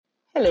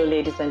Hello,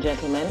 ladies and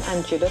gentlemen.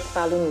 I'm Judith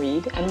Fallon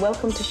Reed, and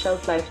welcome to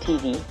Shelf Life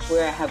TV,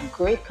 where I have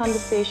great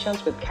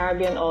conversations with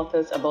Caribbean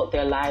authors about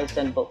their lives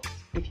and books.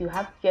 If you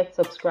haven't yet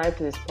subscribed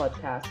to this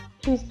podcast,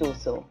 please do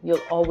so.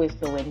 You'll always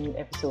know when new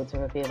episodes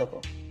are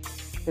available.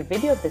 The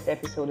video of this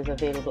episode is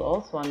available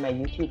also on my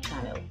YouTube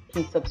channel.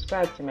 Please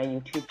subscribe to my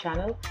YouTube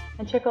channel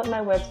and check out my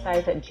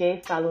website at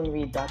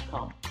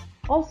jfallonreed.com.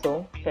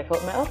 Also, check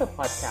out my other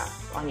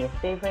podcasts on your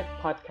favorite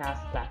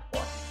podcast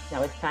platform.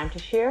 Now it's time to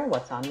share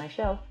what's on my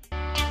shelf.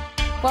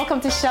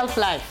 Welcome to Shelf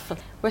Life.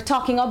 We're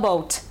talking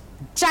about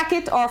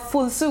jacket or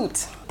full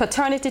suit,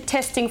 paternity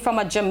testing from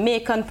a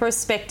Jamaican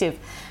perspective.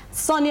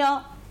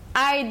 Sonia,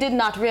 I did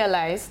not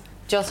realize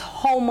just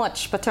how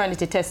much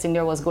paternity testing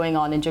there was going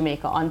on in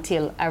Jamaica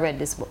until I read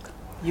this book.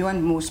 You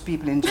and most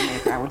people in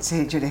Jamaica, I would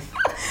say, Judith.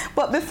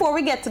 But before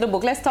we get to the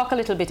book, let's talk a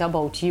little bit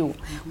about you.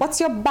 What's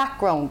your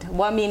background?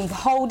 Well, I mean,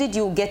 how did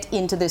you get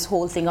into this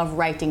whole thing of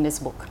writing this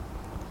book?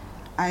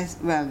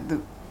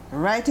 The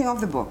writing of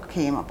the book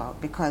came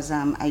about because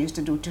I used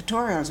to do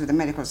tutorials with the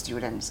medical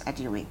students at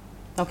UWI.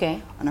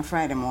 Okay. On a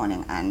Friday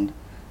morning, and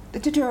the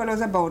tutorial was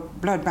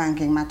about blood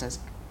banking matters,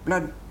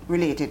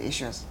 blood-related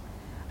issues.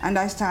 And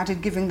I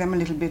started giving them a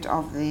little bit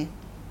of the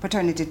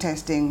paternity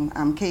testing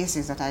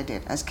cases that I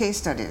did as case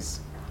studies.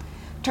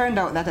 Turned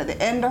out that at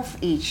the end of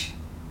each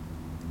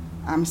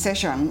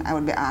session, I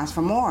would be asked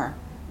for more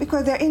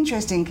because they're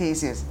interesting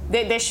cases.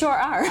 They sure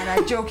are. And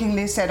I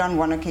jokingly said on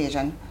one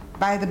occasion,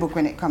 buy the book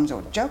when it comes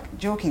out,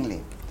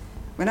 jokingly.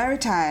 When I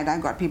retired, I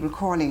got people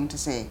calling to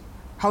say,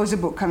 how's the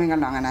book coming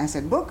along? And I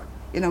said, book?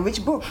 You know,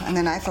 which book? And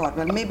then I thought,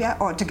 well, maybe I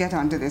ought to get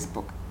onto this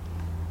book.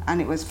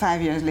 And it was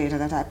 5 years later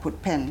that I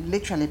put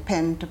literally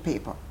pen to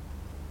paper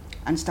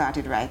and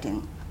started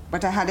writing.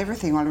 But I had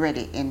everything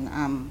already in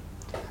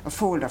a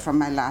folder from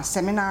my last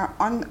seminar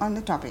on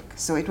the topic.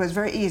 So it was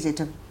very easy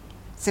to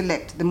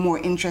select the more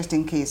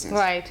interesting cases.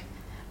 Right.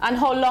 And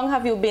how long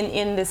have you been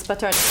in this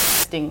paternity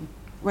testing?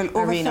 Well,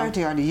 over arena?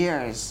 30 odd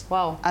years.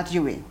 Wow. At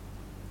UWI.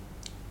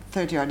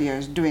 30 odd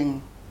years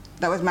doing,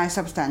 that was my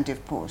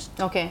substantive post.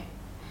 Okay.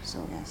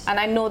 So, yes. And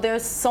I know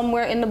there's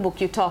somewhere in the book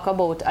you talk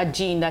about a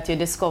gene that you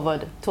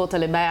discovered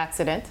totally by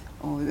accident.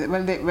 Oh,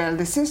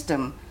 the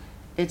system,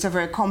 it's a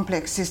very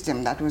complex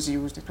system that was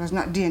used. It was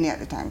not DNA at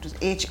the time, it was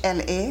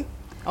HLA.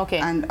 Okay.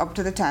 And up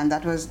to the time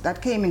that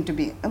came into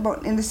being,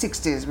 about in the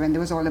 60s when there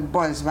was all the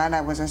buzz while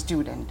I was a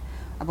student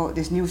about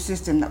this new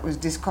system that was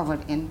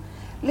discovered in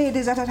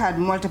ladies that had had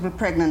multiple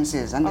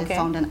pregnancies, and they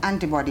found an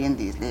antibody in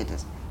these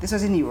ladies. This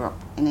was in Europe,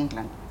 in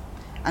England.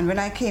 And when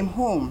I came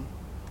home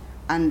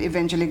and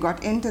eventually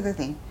got into the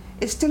thing,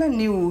 it's still a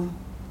new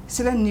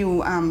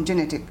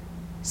genetic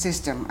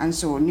system, and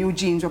so new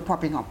genes were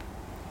popping up.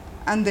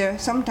 And there,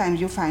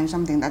 sometimes you find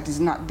something that is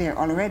not there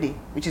already,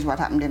 which is what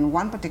happened in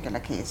one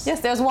particular case. Yes,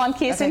 there's one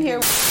case in here,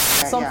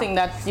 something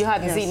that you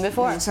hadn't seen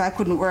before. So I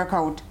couldn't work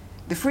out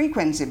the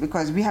frequency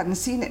because we hadn't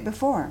seen it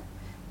before,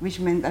 which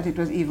meant that it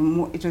was even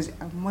more, it was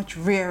a much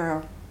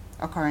rarer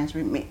occurrence.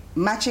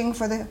 Matching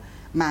for the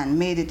man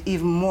made it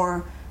even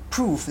more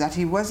proof that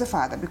he was the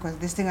father because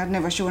this thing had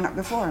never shown up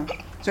before.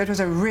 So it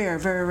was a rare,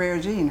 very rare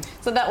gene.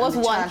 So that was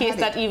one case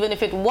that even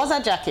if it was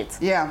a jacket,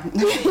 yeah,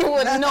 you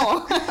would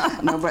know.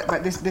 No,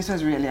 but this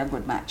was really a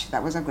good match.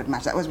 That was a good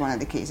match. That was one of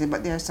the cases.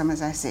 But there are some,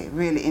 as I say,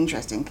 really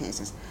interesting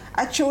cases.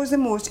 I chose the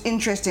most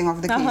interesting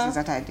of the cases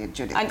that I did,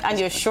 Judith. And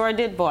you sure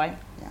did, boy.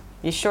 Yeah.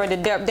 You sure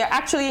did. They're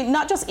actually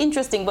not just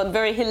interesting, but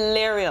very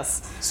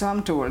hilarious. So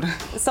I'm told.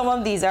 Some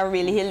of these are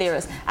really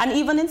hilarious. And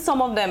even in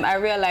some of them, I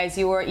realized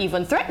you were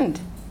even threatened.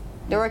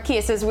 There were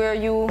cases where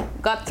you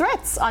got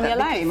threats on your life.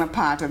 That became a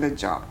part of the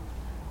job.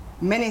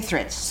 Many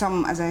threats.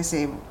 Some, as I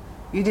say,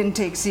 you didn't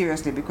take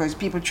seriously because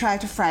people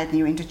tried to frighten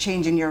you into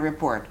changing your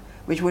report,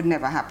 which would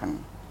never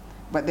happen.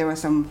 But there were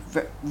some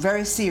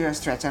very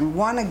serious threats. And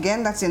one,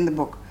 again, that's in the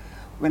book,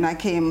 when I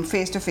came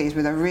face to face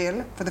with a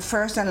real, for the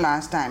first and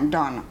last time,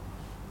 Don.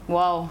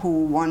 Wow.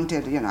 Who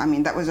wanted, you know, I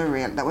mean, that was a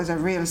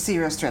real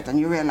serious threat, and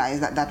you realize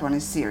that that one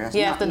is serious.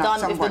 Yeah, if the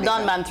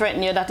Don man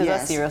threatened you, that is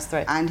a serious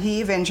threat. And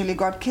he eventually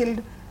got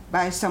killed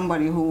by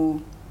somebody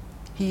who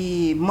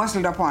he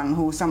muscled upon,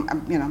 who some,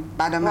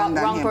 badder man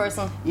than him. Wrong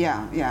person.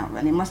 Yeah,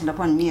 and he muscled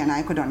upon me, and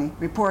I could only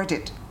report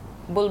it.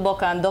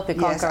 Bullbucker and Duppy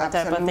Conqueror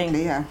type of thing.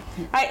 Yeah.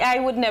 I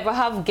would never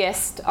have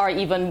guessed or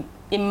even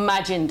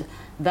imagined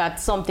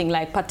that something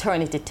like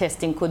paternity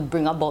testing could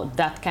bring about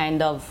that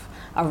kind of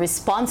a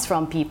response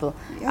from people.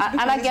 Yes,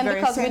 and again,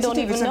 because we don't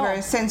even know. It's a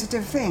very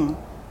sensitive thing.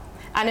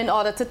 And in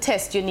order to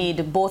test, you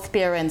need both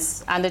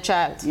parents and the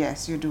child.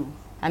 Yes, you do.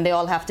 And they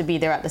all have to be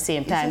there at the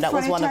same time. That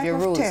was one of your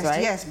rules, test,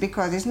 right? Yes,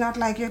 because it's not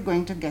like you're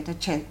going to get a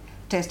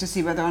test to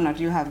see whether or not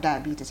you have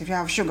diabetes. If you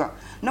have sugar,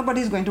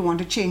 nobody's going to want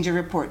to change your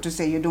report to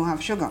say you don't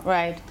have sugar.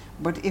 Right.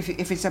 But if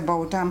it's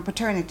about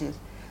paternity,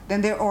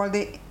 then they're all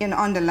the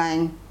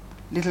underlying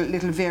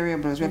little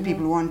variables where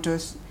people want to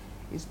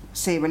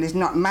say, well, it's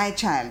not my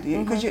child,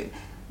 because or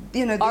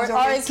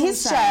it's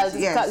his child,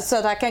 yes.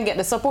 So that I can get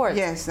the support.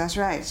 Yes, that's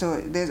right. So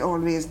there's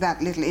always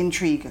that little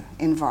intrigue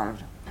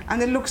involved.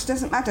 And the looks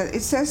doesn't matter.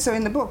 It says so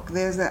in the book.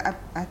 There's a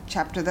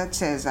chapter that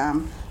says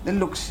the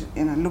looks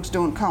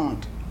don't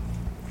count.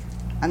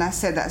 And I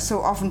said that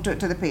so often to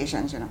the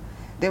patients, you know.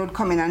 They would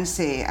come in and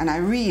say, and I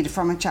read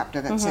from a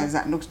chapter that says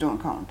that looks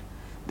don't count.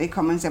 They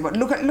come and say, but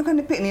look at the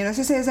picnic, you know,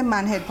 she says a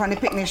man head on the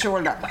picnic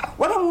shoulder.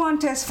 What am I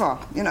want test for?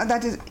 You know,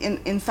 that is,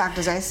 in fact,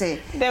 as I say,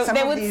 they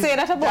would say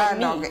that about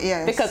me,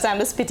 yes. Because I'm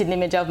the spitting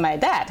image of my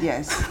dad.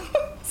 Yes.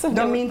 So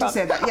don't mean to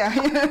say that,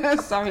 yeah.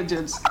 Sorry,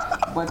 Judge.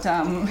 But,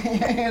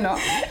 you know,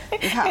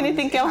 it happens.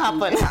 Anything can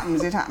happen.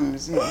 It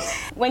happens,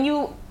 yes. When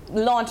you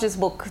launched this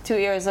book 2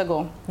 years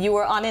ago, you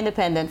were on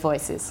Independent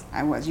Voices.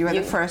 I was. You were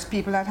the first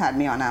people that had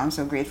me on. I'm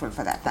so grateful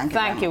for that. Thank you.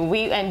 Thank you.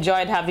 We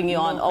enjoyed having you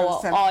on.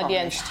 Our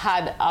audience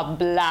had a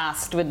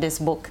blast with this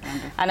book.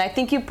 Wonderful. And I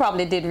think you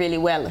probably did really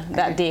well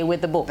that day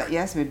with the book.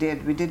 Yes, we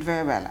did. We did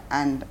very well.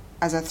 And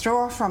as a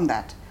throw from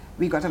that,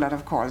 we got a lot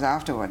of calls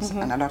afterwards,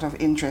 and a lot of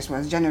interest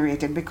was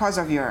generated because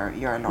of your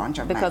launch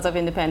of Because of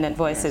Independent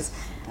Voices.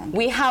 Yes.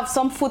 We have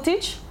some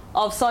footage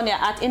of Sonia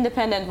at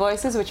Independent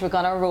Voices, which we're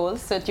going to roll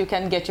so that you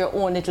can get your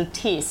own little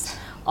taste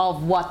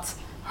of what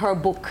her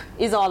book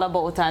is all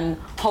about and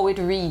how it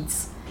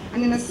reads.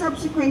 And in a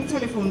subsequent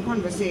telephone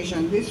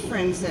conversation, this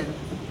friend said,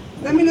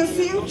 "Let me not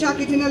see your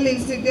jacket in a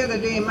Linstead the other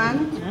day,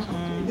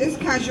 man." This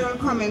casual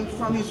comment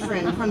from his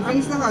friend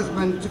convinced the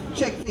husband to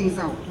check things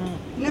out.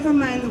 Never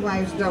mind the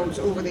wife's doubts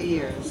over the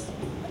years.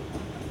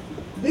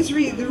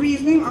 The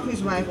reasoning of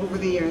his wife over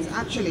the years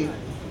actually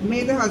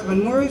made the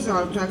husband more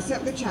resolved to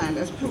accept the child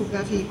as proof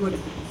that he could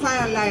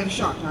fire a live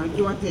shot or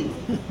do a thing.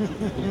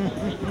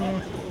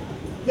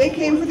 They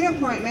came for the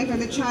appointment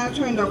and the child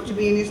turned out to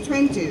be in his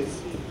 20s.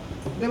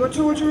 They were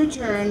told to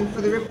return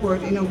for the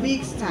report in a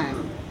week's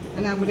time,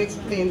 and I would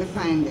explain the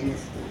findings.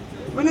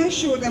 When I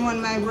showed them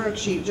on my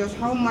worksheet just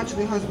how much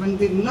the husband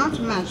did not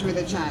match with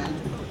the child,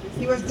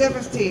 he was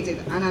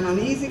devastated and an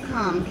uneasy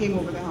calm came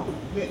over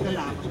the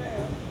lad.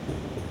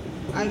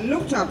 I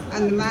looked up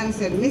and the man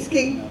said, "Miss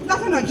King,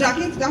 that's not a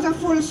jacket, that's a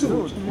full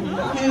suit."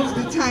 Hence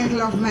the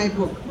title of my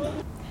book.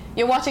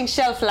 You're watching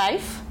Shelf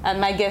Life,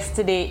 and my guest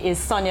today is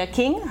Sonia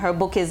King. Her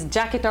book is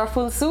Jacket or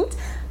Full Suit.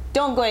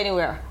 Don't go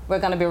anywhere. We're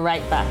going to be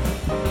right back.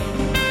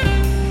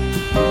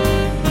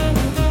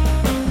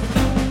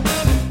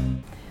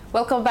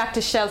 Welcome back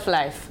to Shelf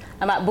Life.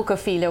 I'm at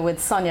Bookophilia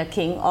with Sonia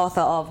King,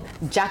 author of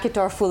Jacket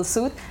or Full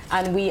Suit,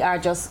 and we are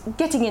just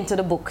getting into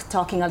the book,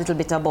 talking a little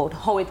bit about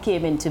how it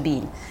came into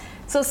being.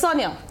 So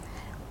Sonia,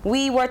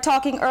 we were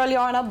talking earlier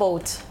on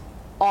about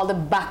all the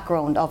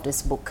background of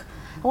this book.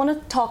 I want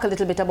to talk a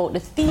little bit about the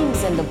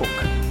themes in the book,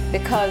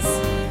 because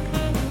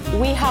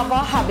we have a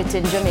habit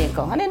in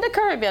Jamaica, and in the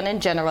Caribbean in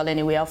general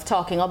anyway, of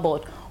talking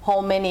about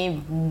how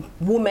many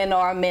women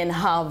or men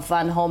have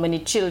and how many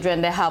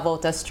children they have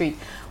out the street.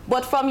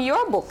 But from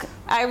your book,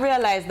 I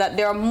realized that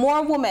there are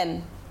more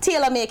women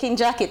tailor-making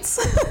jackets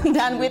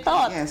than we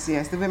thought. Yes,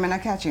 the women are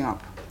catching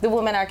up. The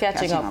women are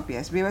catching up.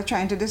 Yes. We were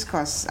trying to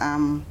discuss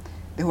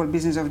the whole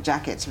business of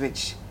jackets,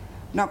 which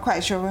not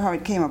quite sure how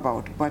it came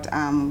about, but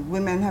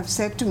women have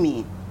said to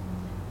me,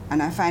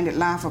 and I find it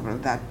laughable,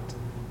 that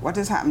what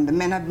has happened, the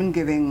men have been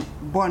giving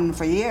bun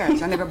for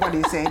years, and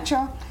everybody say,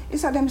 "Cha,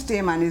 it's a them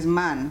stay man is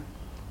man."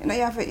 You know,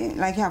 you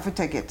have to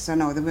take it. So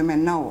now the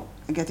women now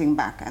are getting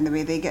back, and the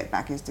way they get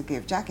back is to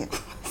give jacket.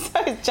 So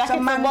it's jacket so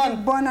man for bun.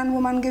 Give bun and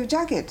woman give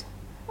jacket.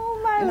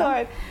 Oh my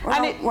Lord!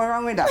 What's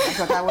wrong with that? That's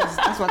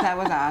what I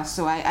was asked.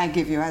 So I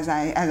give you as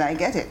I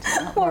get it.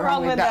 What's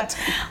wrong with that?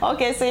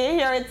 Okay, so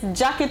here it's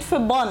jacket for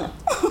bun.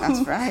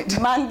 That's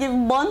right. Man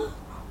give bun,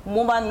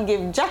 woman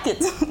give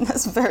jacket.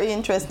 That's very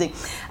interesting.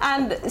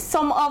 And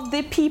some of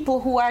the people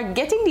who are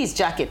getting these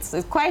jackets,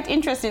 it's quite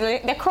interesting.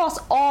 They cross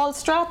all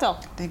strata.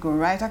 They go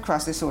right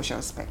across the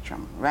social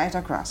spectrum, right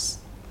across.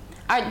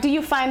 Do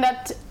you find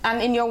that,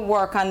 and in your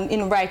work and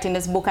in writing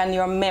this book and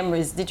your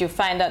memories, did you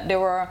find that there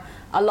were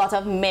a lot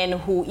of men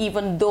who,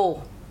 even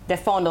though they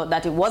found out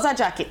that it was a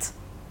jacket,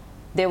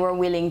 they were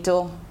willing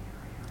to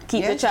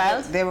keep the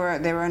child? There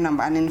were a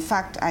number, and in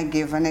fact, I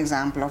give an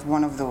example of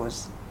one of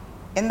those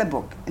in the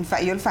book. In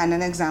fact, you'll find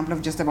an example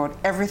of just about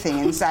everything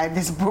inside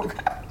this book.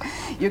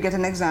 You get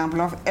an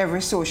example of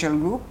every social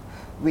group.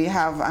 We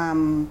have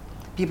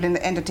people in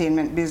the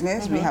entertainment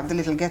business. We have the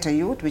little ghetto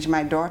youth, which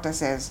my daughter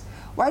says,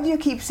 "Why do you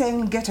keep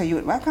saying ghetto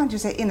youth? Why can't you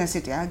say inner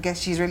city?" I guess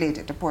she's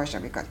related to Portia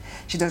because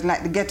she doesn't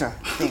like the ghetto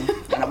thing.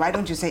 You know, why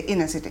don't you say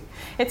inner city?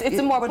 It's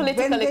a more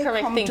politically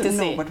correct thing to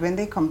say. No, but when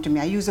they come to me,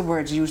 I use the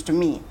words used to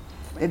me.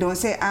 They don't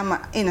say I'm a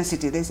inner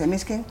city. They say,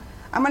 "Miss King,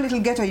 I'm a little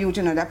ghetto youth,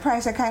 you know, the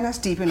price are kind of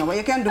steep, you know, what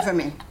you can do for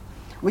me?"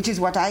 Which is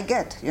what I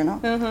get, you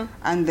know.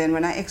 And then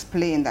when I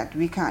explain that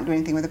we can't do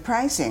anything with the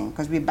pricing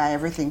because we buy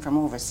everything from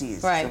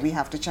overseas, right. So we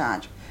have to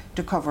charge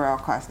to cover our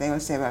costs, they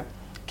will say, "Well,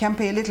 can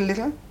pay a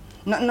little.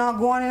 Not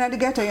go on in the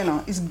ghetto, you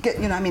know.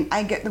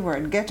 I get the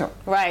word ghetto.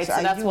 Right,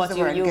 so that's what you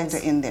use. I use the word ghetto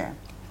in there.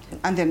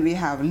 And then we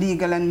have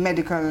legal and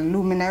medical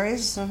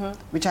luminaries,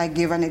 which I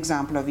give an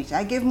example of each.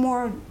 I give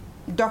more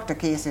doctor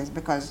cases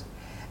because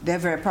they're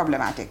very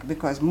problematic,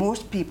 because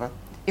most people,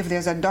 if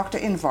there's a doctor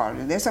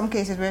involved, there's some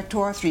cases where 2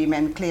 or 3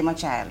 men claim a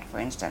child, for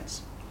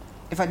instance.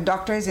 If a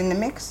doctor is in the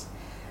mix,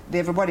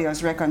 everybody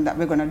else reckon that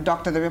we're going to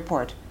doctor the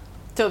report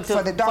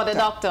for the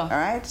doctor. All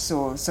right,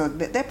 so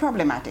they're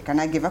problematic, and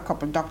I give a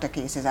couple doctor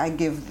cases. I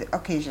give the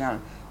occasional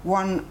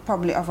one,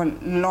 probably of a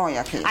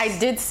lawyer case. I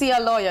did see a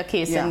lawyer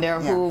case in there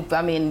who,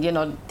 I mean, you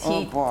know,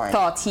 he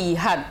thought he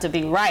had to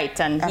be right,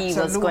 and he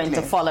was going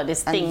to follow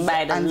this thing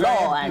by the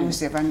law. Very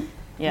abusive and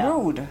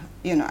rude,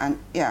 you know, and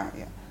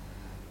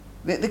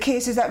The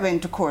cases that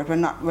went to court were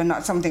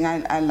not something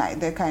I like.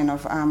 They're kind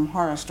of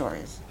horror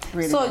stories.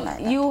 Really so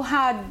like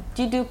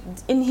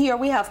in here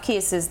we have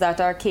cases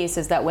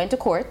that went to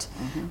court.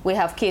 We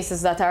have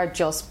cases that are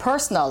just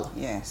personal.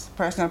 Yes,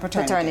 personal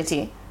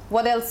paternity.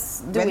 What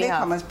else do we have? When they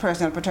come as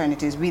personal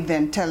paternities, we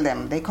then tell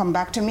them, they come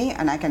back to me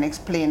and I can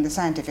explain the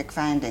scientific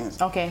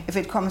findings. Okay. If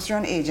it comes through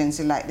an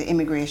agency like the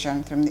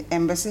immigration from the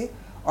embassy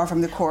or from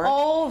the court.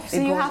 Oh, so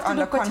you have to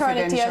do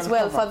paternity as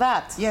well for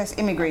that? Yes,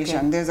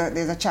 immigration. Okay.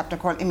 There's a chapter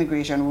called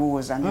Immigration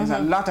Woes, and there's a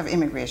lot of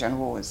immigration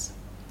woes.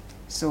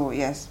 So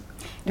yes,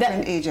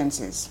 different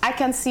agencies. I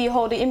can see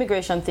how the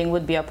immigration thing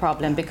would be a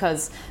problem,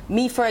 because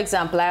me, for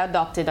example, I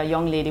adopted a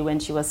young lady when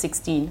she was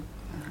 16.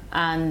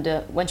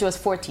 And when she was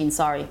 14,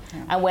 sorry.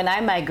 Yeah. And when I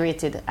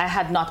migrated, I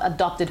had not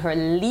adopted her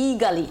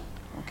legally.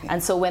 Okay.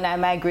 And so when I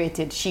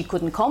migrated, she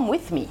couldn't come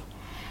with me.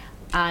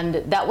 And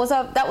that was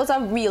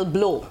a real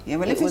blow. Yeah,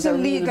 well, if it's a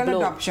legal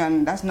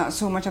adoption, that's not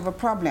so much of a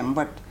problem.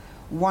 But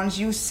once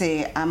you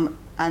say,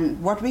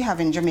 and what we have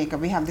in Jamaica,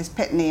 we have this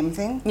pet name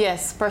thing.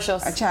 Yes,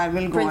 Precious. A child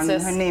will go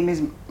Princess. and her name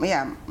is,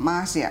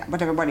 Marcia,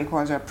 but everybody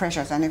calls her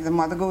Precious. And if the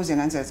mother goes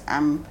in and says,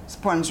 I'm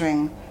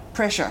sponsoring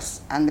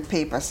Precious, and the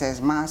paper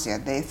says Marcia,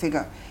 they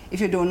figure,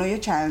 if you don't know your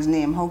child's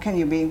name, how can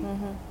you be,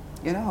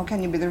 how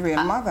can you be the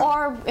real mother?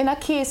 Or in a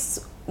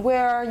case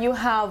where you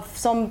have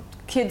some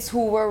kids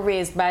who were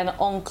raised by an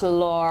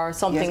uncle or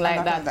something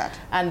like that,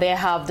 and they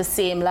have the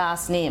same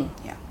last name.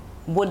 Yeah.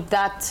 Would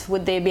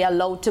they be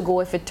allowed to go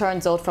if it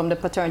turns out from the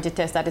paternity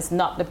test that it's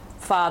not the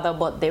father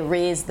but they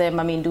raised them?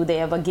 I mean, do they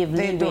ever give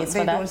leeways for that?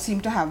 They don't seem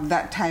to have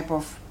that type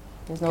of,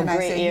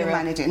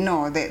 humanity.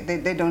 No,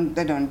 they don't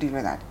deal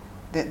with that.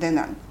 They're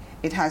not.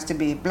 It has to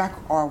be black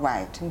or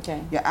white.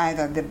 Okay. You're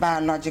either the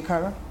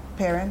biological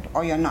parent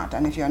or you're not.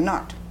 And if you're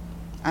not,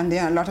 and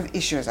there are a lot of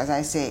issues, as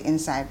I say,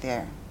 inside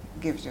there,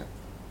 gives you.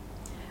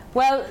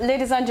 Well,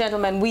 ladies and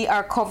gentlemen, we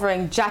are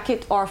covering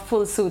Jacket or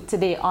Full Suit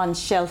today on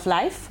Shelf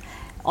Life.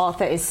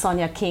 Author is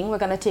Sonia King. We're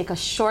going to take a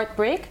short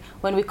break.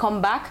 When we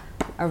come back,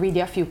 I'll read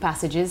you a few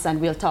passages and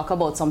we'll talk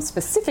about some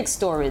specific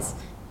stories,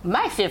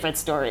 my favorite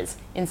stories,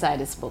 inside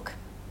this book.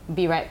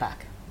 Be right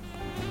back.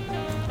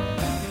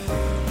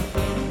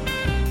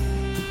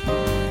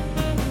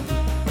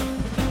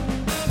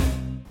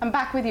 I'm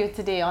back with you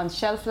today on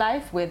Shelf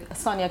Life with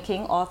Sonia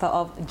King, author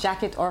of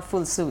Jacket or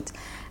Full Suit.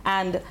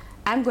 And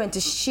I'm going to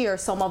share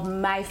some of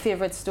my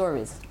favorite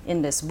stories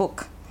in this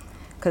book,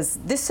 because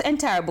this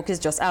entire book is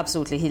just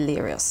absolutely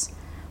hilarious.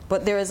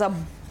 But there is a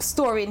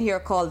story in here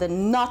called The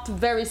Not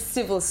Very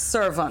Civil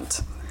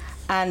Servant.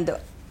 And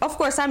of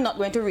course, I'm not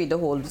going to read the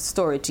whole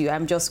story to you.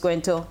 I'm just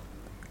going to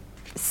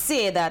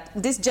say that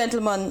this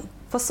gentleman,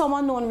 for some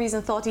unknown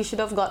reason, thought he should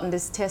have gotten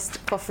this test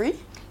for free.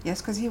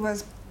 Yes, because he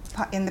was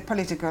in the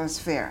political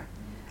sphere.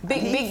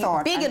 Big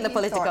in the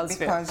political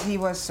sphere. Because he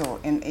was so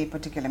in a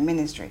particular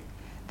ministry,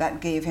 that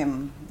gave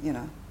him,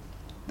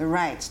 the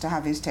rights to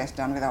have his test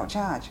done without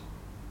charge.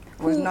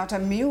 Was not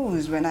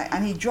amused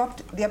and he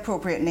dropped the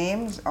appropriate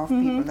names of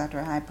people that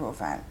were high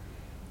profile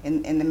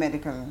in the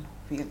medical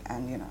field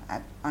and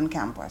on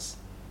campus,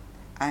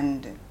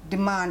 and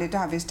demanded to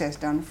have his test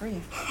done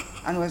free,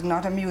 and was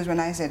not amused when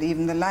I said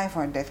even the life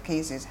or death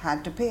cases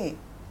had to pay,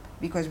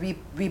 because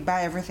we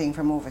buy everything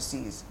from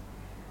overseas.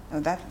 Now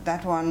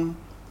that one,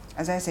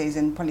 as I say, is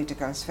in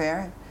political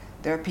sphere.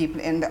 There are people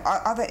in the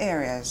other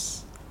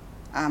areas,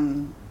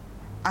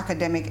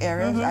 academic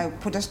areas. I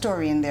put a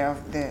story in there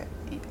of the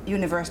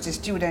university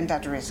student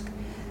at risk.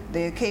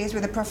 The case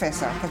with the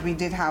professor, because we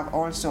did have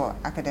also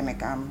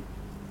academic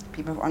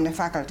people on the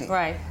faculty.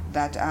 Right.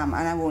 That, and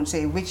I won't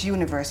say which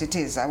university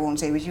it is. I won't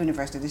say which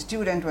university the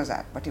student was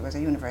at, but he was a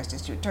university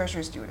student,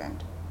 tertiary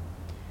student.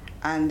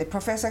 And the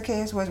professor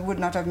case would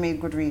not have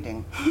made good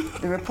reading.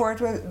 The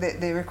report was,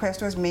 the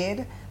request was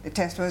made, the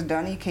test was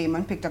done, he came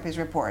and picked up his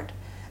report.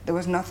 There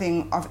was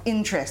nothing of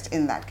interest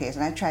in that case,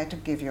 and I tried to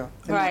give you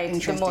the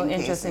more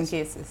interesting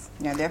cases.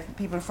 Yeah, there are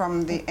people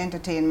from the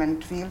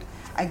entertainment field.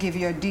 I give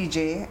you a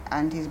DJ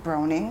and his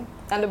Browning.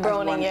 And the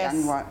Browning, yes.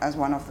 As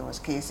one of those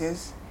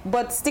cases.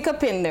 But stick a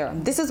pin there.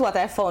 This is what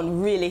I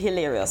found really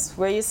hilarious,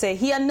 where you say,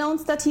 he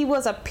announced that he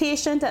was a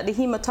patient at the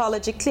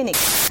hematology clinic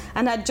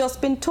and had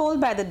just been told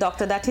by the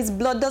doctor that his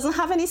blood doesn't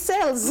have any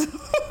cells.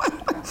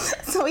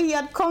 So he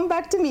had come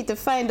back to me to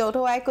find out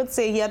how I could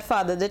say he had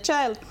fathered the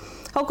child.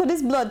 How could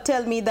his blood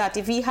tell me that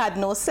if he had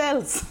no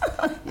cells?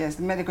 Yes,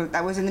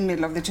 I was in the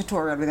middle of the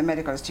tutorial with the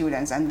medical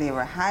students, and they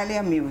were highly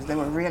amused.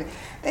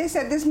 They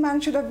said this man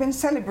should have been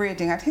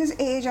celebrating at his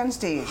age and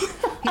stage.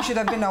 He should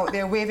have been out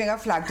there waving a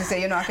flag to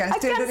say, I can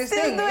still do this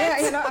thing.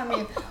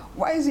 Yeah,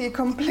 why is he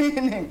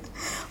complaining?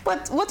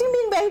 But what do you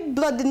mean by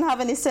blood didn't have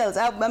any cells?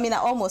 I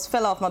almost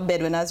fell off my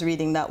bed when I was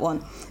reading that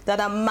one. That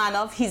a man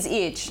of his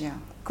age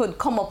could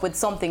come up with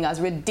something as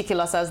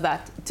ridiculous as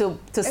that to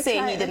say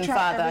he didn't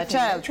father a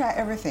child. They try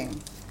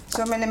everything.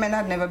 So many men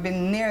had never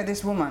been near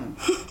this woman,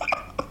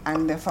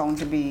 and they're found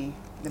to be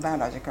the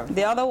biological.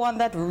 The other one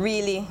that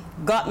really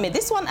got me,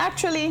 this one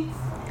actually,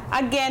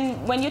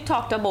 again, when you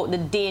talked about the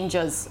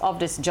dangers of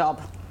this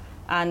job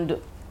and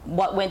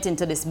what went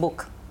into this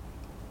book,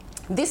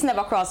 this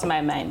never crossed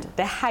my mind.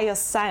 The higher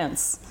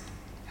science,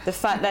 the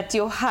fact that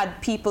you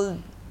had people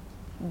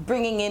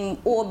bringing in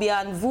Obeah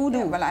and voodoo.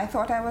 Yeah, well, I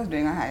thought I was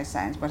doing a higher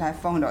science, but I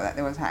found out that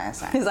there was higher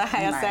science. There's a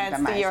higher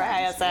science to your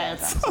higher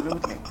science. Yes,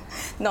 absolutely.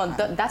 No,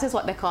 that is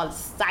what they call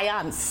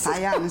science.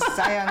 Science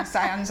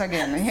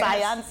again. Yes.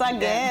 Science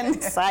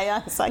again.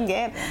 Science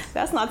again.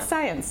 That's not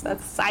science,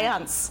 that's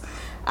science.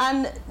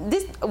 And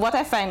this, what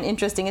I find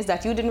interesting is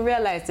that you didn't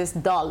realize this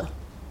doll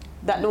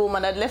that the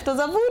woman had left was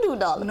a voodoo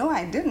doll. No,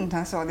 I didn't.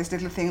 I saw this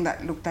little thing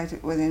that looked like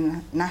it was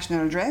in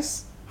national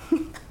dress,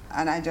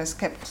 and I just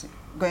kept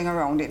going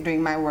around it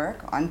doing my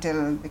work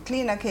until the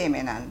cleaner came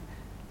in, and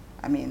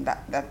I mean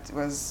that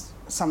was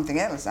something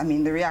else. I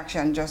mean, the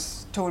reaction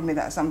just told me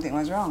that something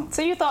was wrong.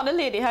 So you thought the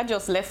lady had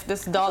just left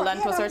this doll and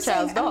it was her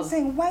child's doll? I was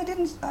saying, why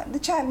didn't the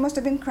child must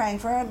have been crying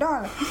for her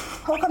doll?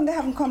 How come they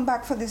haven't come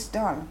back for this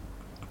doll?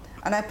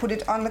 And I put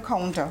it on the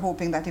counter,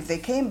 hoping that if they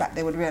came back,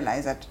 they would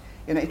realize that,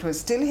 you know, it was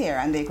still here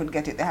and they could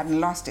get it. They hadn't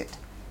lost it,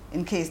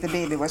 in case the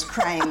baby was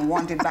crying,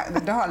 wanted back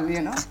the doll,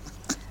 you know.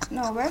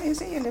 No, well, you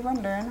see, you live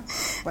and learn.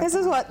 But this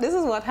is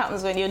what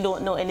happens when you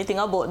don't know anything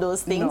about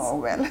those things. No,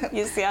 well.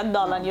 You see a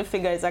doll and you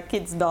figure it's a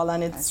kid's doll,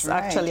 and it's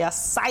actually a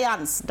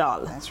science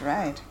doll. That's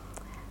right.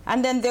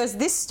 And then there's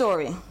this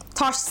story.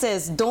 Tosh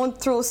says,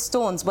 don't throw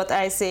stones, but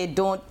I say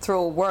don't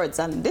throw words.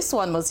 And this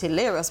one was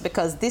hilarious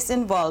because this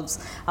involves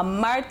a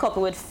married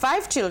couple with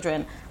 5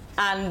 children,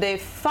 and the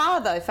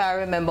father, if I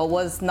remember,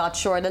 was not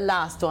sure the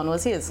last one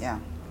was his. Yeah.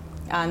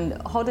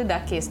 And how did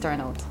that case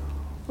turn out?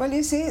 Well,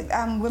 you see,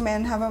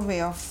 women have a way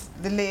of,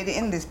 the lady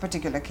in this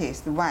particular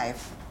case, the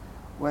wife,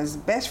 was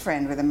best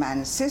friend with the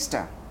man's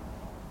sister.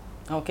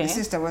 Okay. The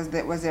sister was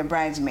their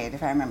bridesmaid,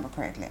 if I remember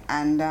correctly.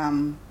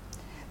 And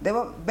they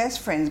were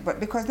best friends, but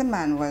because the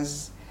man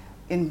was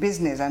in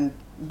business, and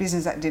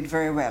business that did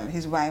very well,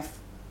 his wife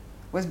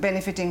was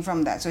benefiting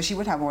from that. So she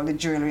would have all the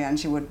jewelry and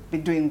she would be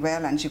doing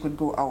well and she could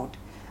go out.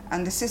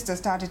 And the sister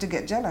started to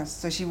get jealous.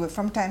 So she would,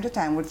 from time to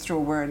time, would throw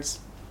words,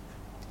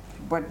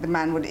 but the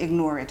man would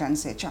ignore it and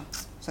say, "Cha."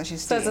 So she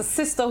stayed. So it's a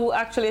sister who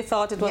actually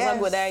thought it was a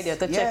good idea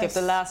to check if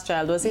the last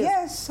child was his?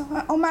 Yes.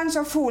 Oh, man's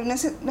a fool. No,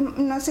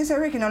 Sister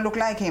Ricky no look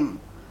like him.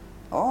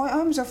 Oh,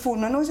 I'm a fool.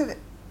 No,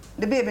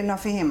 the baby not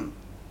for him.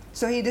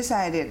 So he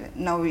decided,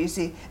 now you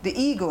see, the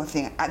ego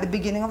thing. At the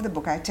beginning of the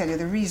book, I tell you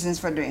the reasons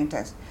for doing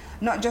tests.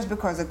 Not just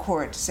because the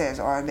court says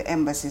or the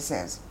embassy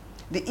says.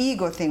 The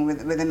ego thing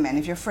with the men.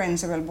 If your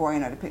friends say, well, boy,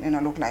 the people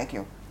don't look like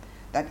you.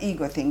 That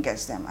ego thing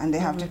gets them. And they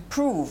have to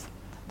prove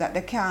that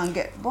they can't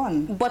get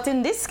born. But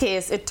in this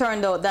case, it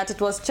turned out that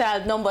it was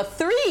child number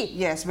 3.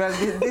 Yes, well,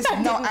 this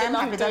no, I'm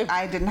happy that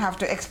I didn't have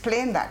to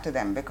explain that to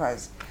them,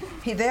 because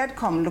they had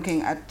come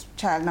looking at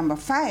child number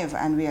 5,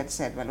 and we had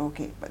said, well,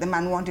 okay, but the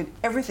man wanted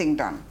everything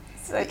done.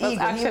 So it was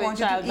actually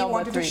child he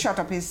wanted number 3. to shut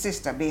up his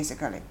sister,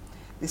 basically.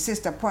 The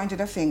sister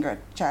pointed a finger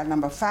at child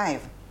number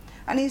 5.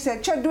 And he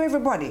said, do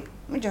everybody.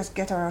 Let me just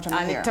get her out of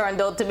here. And it turned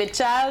out to be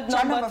child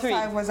number 3.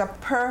 5 was a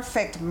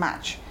perfect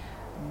match.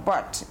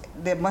 But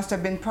there must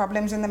have been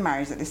problems in the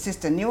marriage that the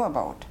sister knew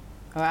about.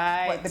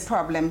 Right. But the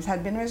problems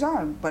had been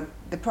resolved. But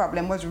the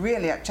problem was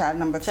really at child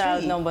number 3.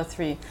 Child number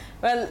 3.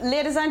 Well,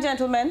 ladies and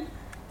gentlemen,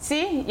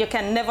 see, you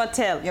can never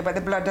tell. Yeah, but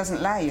the blood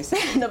doesn't lie, you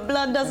see. The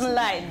blood doesn't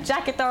lie.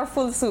 Jacket or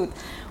full suit.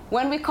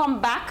 When we come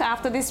back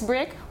after this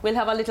break, we'll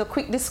have a little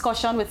quick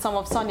discussion with some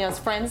of Sonia's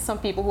friends, some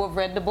people who have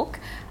read the book,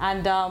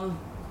 and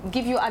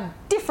give you a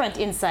different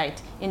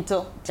insight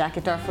into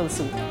Jacket or full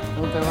suit.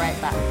 We'll be right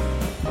back.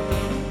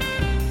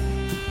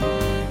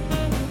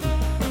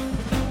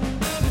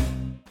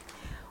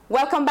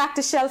 Welcome back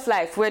to Shelf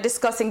Life. We're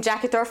discussing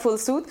Jacket or Full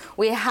Suit.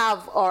 We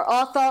have our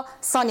author,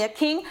 Sonia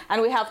King,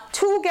 and we have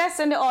 2 guests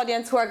in the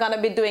audience who are going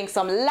to be doing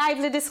some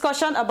lively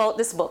discussion about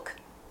this book.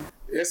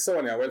 Yes,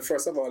 Sonia. Well,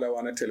 first of all, I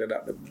want to tell you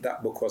that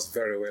that book was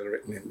very well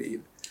written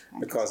indeed.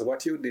 Because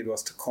what you did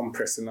was to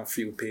compress in a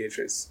few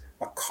pages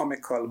a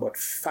comical but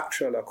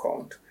factual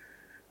account.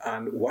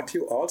 And what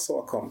you also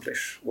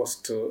accomplished was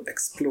to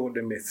explode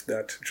the myth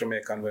that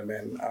Jamaican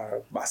women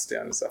are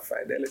bastions of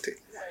fidelity.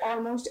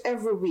 Almost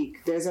every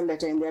week there's a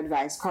letter in the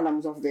advice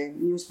columns of the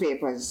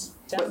newspapers.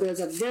 But there's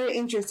a very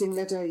interesting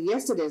letter,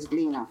 yesterday's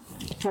Gleaner,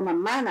 from a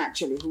man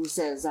actually who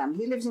says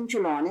he lives in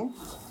Trelawney,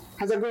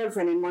 has a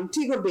girlfriend in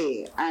Montego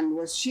Bay,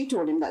 and she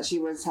told him that she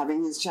was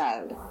having his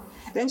child.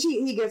 Then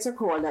he gets a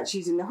call that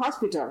she's in the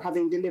hospital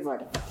having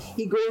delivered.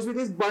 He goes with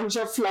his bunch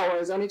of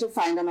flowers only to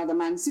find another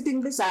man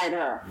sitting beside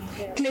her,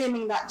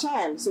 claiming that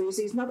child. So you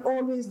see, it's not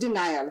always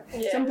denial.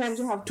 Yes. Sometimes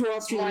you have 2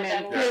 or 3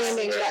 men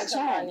claiming that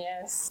child.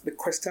 Yes. The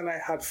question I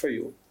had for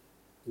you,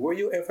 were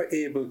you ever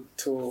able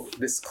to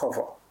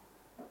discover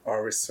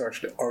or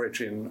research the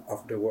origin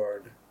of the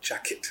word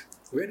jacket?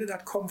 Where did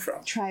that come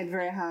from? Tried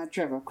very hard,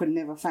 Trevor. Could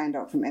never find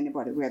out from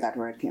anybody where that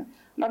word came.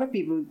 A lot of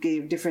people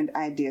gave different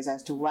ideas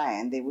as to why,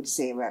 and they would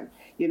say, well,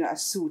 a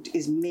suit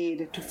is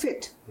made to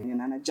fit,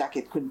 and a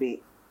jacket could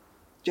be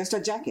just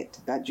a jacket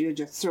that you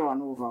just throw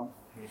on over.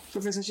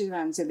 Professor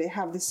Shivan said they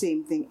have the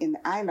same thing in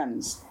the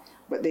islands,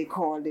 but they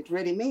called it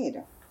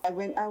ready-made. I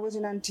was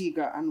in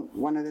Antigua on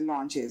one of the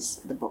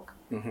launches, the book,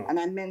 and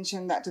I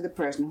mentioned that to the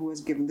person who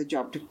was given the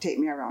job to take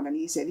me around, and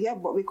he said, yeah,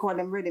 but we call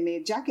them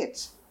ready-made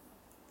jackets.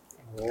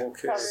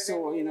 Okay.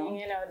 So,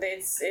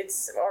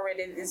 it's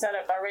already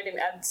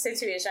a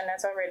situation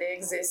that already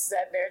exists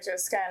that they're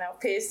just kind of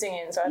pasting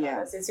into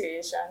another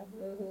situation.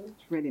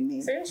 Ready-made.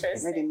 It's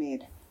interesting.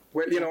 Ready-made.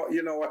 Well,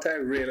 you know what I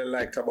really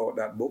liked about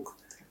that book?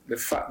 The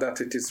fact that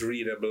it is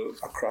readable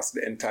across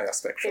the entire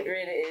spectrum. It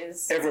really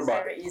is.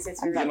 Everybody. It's very easy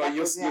to read.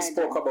 You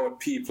spoke about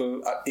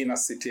people at inner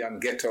city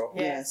and ghetto,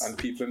 yes, and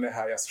people in the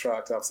higher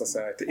strata of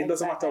society. It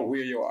doesn't matter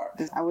where you are.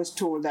 I was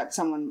told that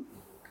someone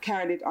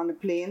carried it on the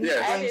plane.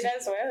 Yes. I did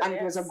as well. And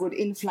it was a good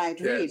in-flight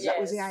read. That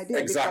was the idea.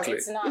 Exactly.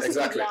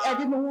 Exactly. I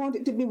didn't want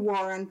it to be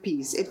War and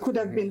Peace. It could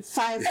have been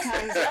 5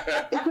 times.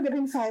 It could have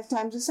been 5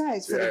 times the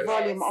size for the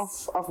volume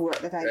of work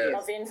that I did.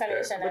 Of the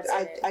information But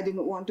I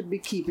didn't want to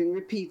be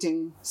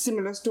repeating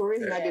similar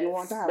stories, and I didn't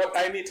want to have. But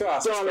I need to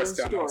ask this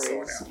question,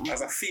 stories. Sonia. As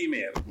a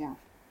female,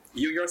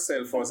 you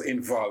yourself was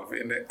involved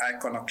in the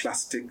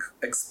iconoclastic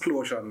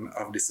explosion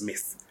of this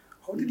myth.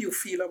 How did you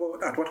feel about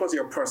that? What was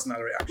your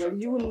personal reaction? Well,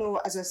 you know,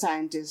 as a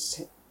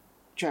scientist,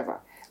 Trevor,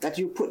 that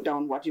you put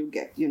down what you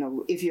get.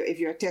 If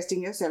you're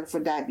testing yourself for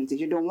diabetes,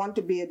 you don't want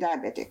to be a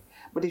diabetic.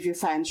 But if you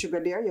find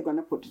sugar there, you're going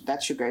to put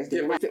that sugar is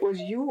there. If it was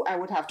you, I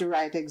would have to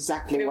write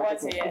exactly what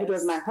it was. If it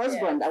was my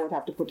husband, I would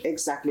have to put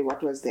exactly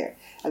what was there.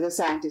 As a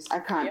scientist, I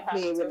can't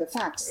play with the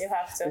facts. You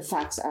have to. The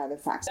facts are the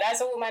facts. As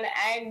a woman,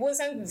 I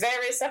wasn't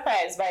very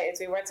surprised by it.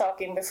 We were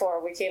talking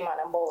before we came on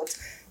about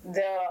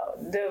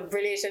the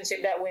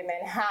relationship that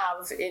women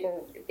have in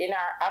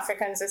our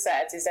African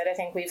societies that I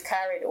think we've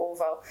carried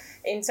over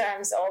in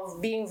terms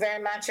of being very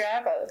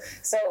matriarchal.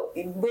 So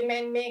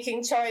women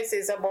making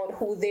choices about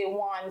who they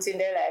want in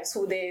their lives,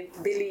 who they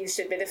believe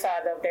should be the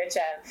father of their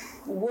child.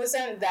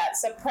 Wasn't that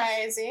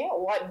surprising?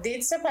 What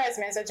did surprise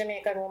me as a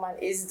Jamaican woman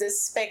is the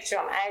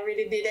spectrum. I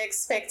really did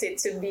expect it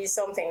to be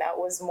something that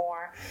was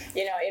more,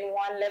 in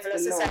one level of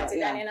society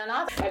than in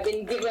another. I've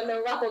been given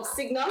a wrap-up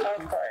signal.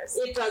 Of course.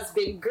 It has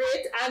been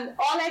great. And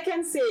all I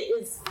can say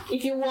is,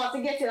 if you want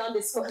to get in on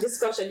this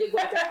discussion, you're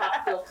going to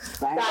have to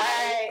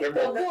buy the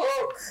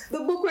book. The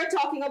book we're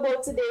talking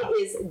about today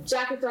is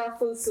Jacket or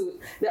Full Suit.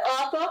 The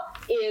author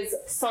is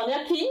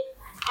Sonia King,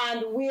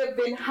 and we have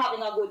been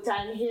having a good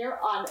time here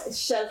on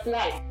Shelf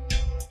Life.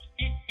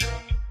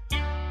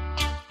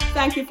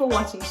 Thank you for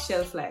watching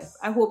Shelf Life.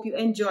 I hope you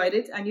enjoyed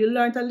it and you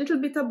learned a little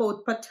bit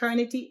about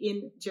paternity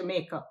in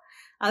Jamaica.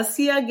 I'll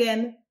see you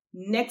again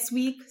next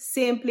week,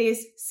 same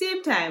place,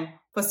 same time,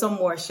 for some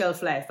more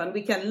Shelf Life, and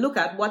we can look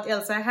at what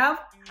else I have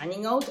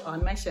hanging out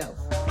on my shelf.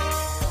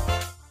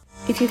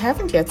 If you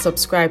haven't yet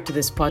subscribed to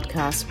this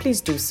podcast,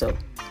 please do so.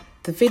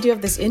 The video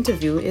of this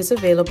interview is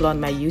available on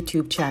my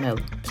YouTube channel.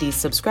 Please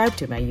subscribe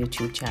to my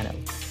YouTube channel.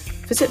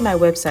 Visit my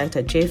website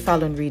at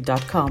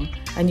jfallonreid.com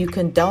and you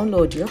can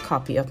download your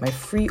copy of my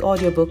free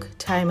audiobook,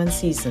 Time and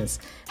Seasons.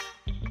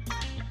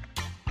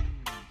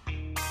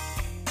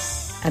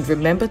 And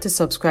remember to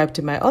subscribe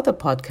to my other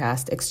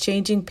podcast,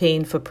 Exchanging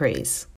Pain for Praise.